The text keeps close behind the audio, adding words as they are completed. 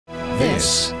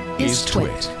This is TWiT.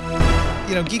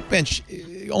 You know,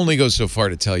 Geekbench only goes so far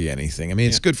to tell you anything. I mean,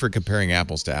 it's good for comparing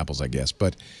apples to apples, I guess,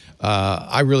 but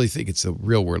I really think it's the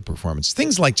real-world performance.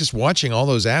 Things like just watching all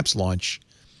those apps launch,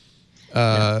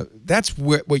 that's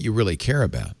what you really care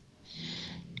about.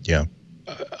 Yeah.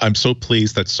 I'm so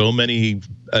pleased that so many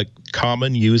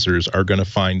common users are going to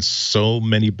find so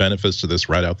many benefits to this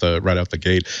right out the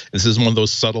gate. This is one of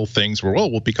those subtle things where,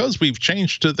 well, because we've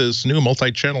changed to this new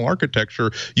multi-channel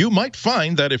architecture, you might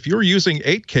find that if you're using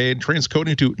 8K and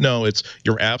transcoding to, no, it's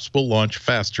your apps will launch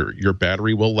faster. Your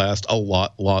battery will last a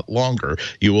lot longer.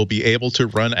 You will be able to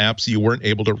run apps you weren't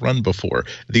able to run before.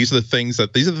 These are the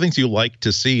things you like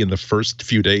to see in the first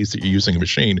few days that you're using a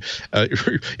machine.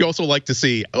 You also like to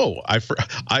see, oh, I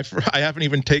haven't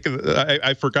even taken,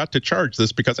 I forgot to charge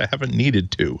this because I haven't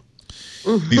needed to.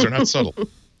 These are not subtle.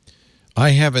 I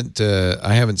haven't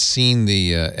seen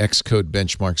the Xcode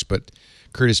benchmarks, but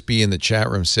Curtis B in the chat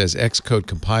room says Xcode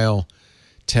compile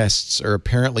tests are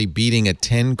apparently beating a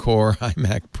 10-core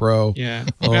iMac Pro. Yeah.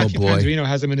 Oh, Matthew boy. Panzerino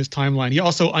has them in his timeline. He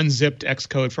also unzipped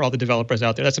Xcode for all the developers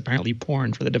out there. That's apparently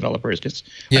porn for the developers, just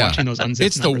watching those unzipped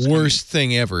It's the worst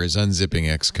thing ever is unzipping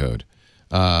Xcode.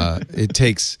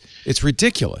 It's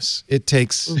ridiculous. It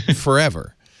takes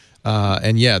forever.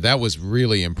 And yeah, that was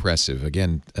really impressive.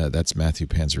 Again, that's Matthew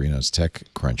Panzerino's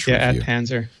TechCrunch review. Yeah, at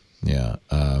Panzer. Yeah.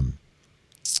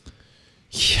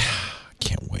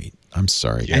 Can't wait. I'm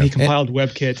sorry. And he compiled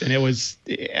WebKit, and it was,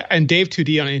 and Dave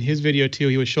 2D in his video too,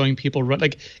 he was showing people run,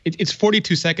 like it's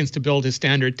 42 seconds to build his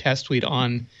standard test suite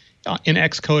in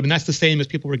Xcode, and that's the same as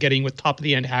people were getting with top of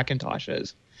the end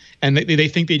Hackintoshes. And they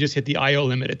think they just hit the I/O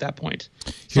limit at that point.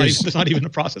 It's not even a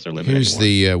processor limit Here's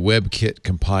anymore. the WebKit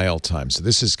compile time. So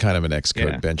this is kind of an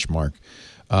Xcode benchmark.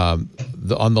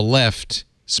 On the left,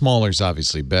 smaller's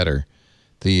obviously better.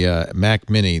 The Mac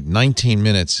Mini, 19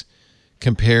 minutes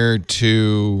compared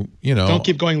to, you know. Don't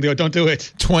keep going, Leo. Don't do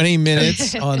it. 20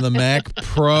 minutes on the Mac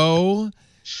Pro.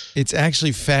 It's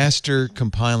actually faster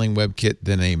compiling WebKit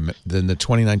than the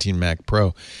 2019 Mac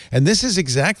Pro. And this is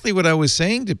exactly what I was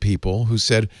saying to people who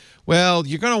said, well,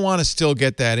 you're going to want to still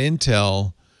get that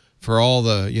Intel for all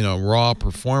the, you know, raw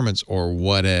performance or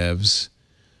whatevs.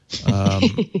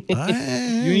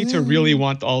 You need to really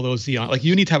want all those Xeon. Like,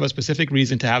 you need to have a specific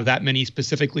reason to have that many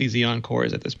specifically Xeon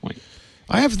cores at this point.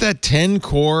 I have that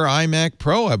 10-core iMac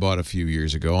Pro I bought a few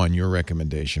years ago on your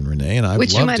recommendation, Renee, and I loved it.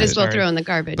 Which you might as well throw in the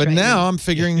garbage. But now I'm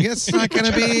figuring it's not going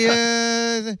to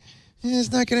be.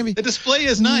 It's not going to be. The display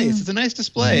is nice. It's a nice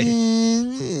display.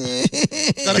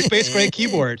 It's got a space gray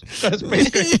keyboard. It's got a space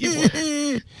gray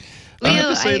keyboard.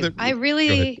 Leo,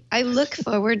 I look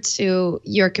forward to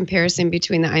your comparison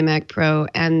between the iMac Pro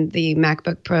and the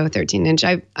MacBook Pro 13-inch.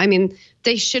 I mean,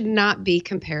 they should not be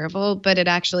comparable, but it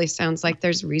actually sounds like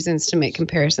there's reasons to make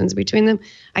comparisons between them.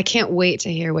 I can't wait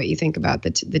to hear what you think about the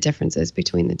differences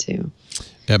between the two.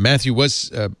 Matthew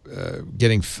was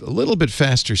getting a little bit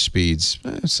faster speeds.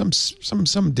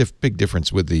 Some big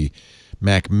difference with the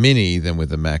Mac Mini than with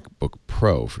the MacBook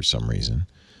Pro for some reason.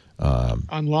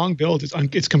 On long build,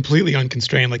 it's completely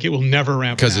unconstrained. Like, it will never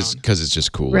ramp down. Because it's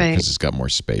just cooler. Because it's got more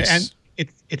space. And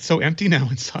it's so empty now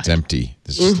inside. It's empty.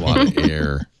 There's just a lot of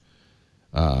air.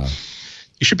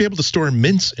 You should be able to store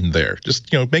mints in there.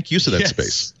 Just, you know, make use of that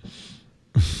space.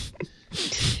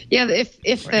 Yeah,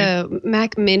 if the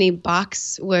Mac Mini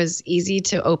box was easy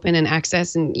to open and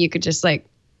access, and you could just like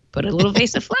put a little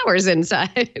vase of flowers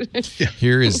inside.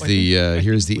 Here is the we all have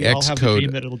the Xcode.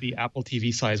 dream that it'll be Apple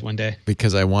TV size one day.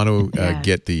 Because I want to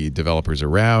get the developers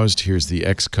aroused. Here's the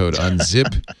Xcode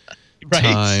unzip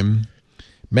time.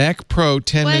 Mac Pro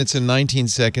 10 minutes and 19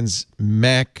 seconds.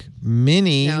 Mac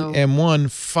Mini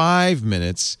M1 5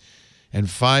 minutes and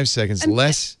 5 seconds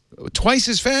less. Twice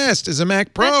as fast as a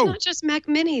Mac Pro. That's not just Mac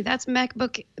Mini. That's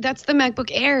MacBook. That's the MacBook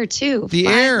Air too. The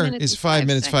Air is 5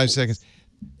 minutes, 5 seconds.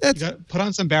 Put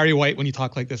on some Barry White when you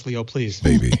talk like this, Leo, please.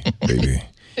 Baby.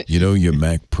 You know your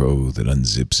Mac Pro that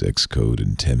unzips Xcode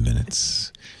in 10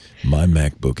 minutes? My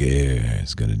MacBook Air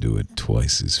is going to do it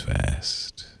twice as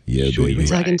fast. Yeah, baby. I'm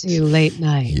talking to you late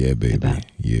night. Yeah, baby.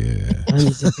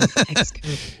 Unzipping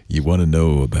Xcode. You want to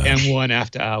know about M1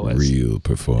 after hours. Real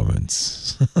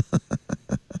performance.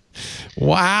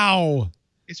 Wow.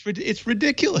 It's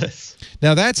ridiculous.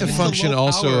 Now that's a function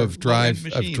also power, of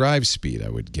drive speed, I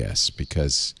would guess,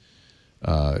 because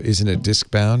isn't it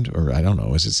disk bound, or I don't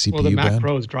know, is it CPU bound? Well, the Mac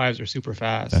Pro's drives are super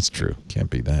fast. That's true. Can't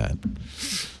be that.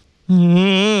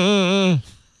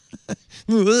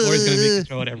 Lory's gonna make you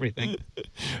throw out everything.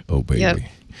 Oh baby. Yep.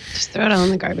 Just throw it all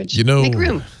in the garbage. You know, make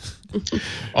room.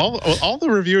 All the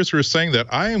reviewers were saying that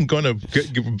I am going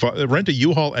to rent a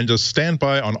U-Haul and just stand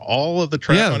by on all of the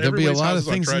trash. Yeah, there'll be a lot of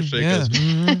things. I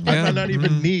might not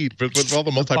even need, but with all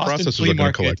the multiprocessors are going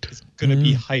to collect. It's going to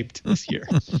be hyped this year.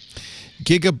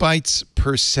 Gigabytes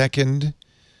per second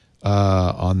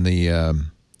on the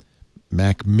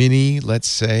Mac Mini, let's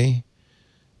say,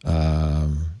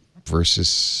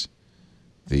 versus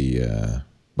the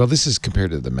well, this is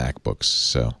compared to the MacBooks,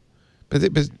 so but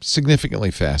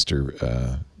significantly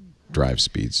faster drive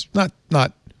speeds.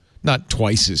 Not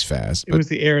twice as fast. It was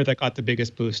the Air that got the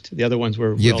biggest boost. The other ones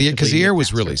were because the Air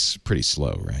was really pretty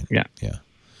slow, right? Yeah.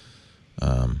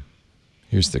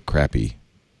 Here's the crappy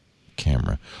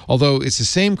camera. Although it's the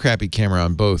same crappy camera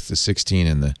on both the 16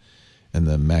 and the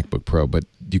MacBook Pro, but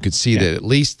you could see that at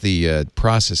least the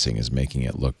processing is making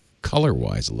it look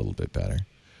color-wise a little bit better.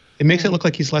 It makes it look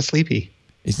like he's less sleepy.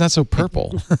 He's not so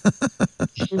purple.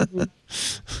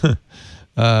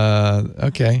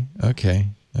 Okay.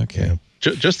 Yeah.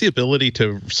 Just the ability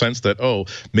to sense that, oh,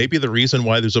 maybe the reason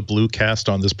why there's a blue cast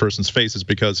on this person's face is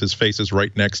because his face is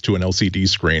right next to an LCD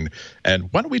screen.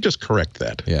 And why don't we just correct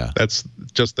that? Yeah.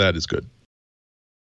 That is good.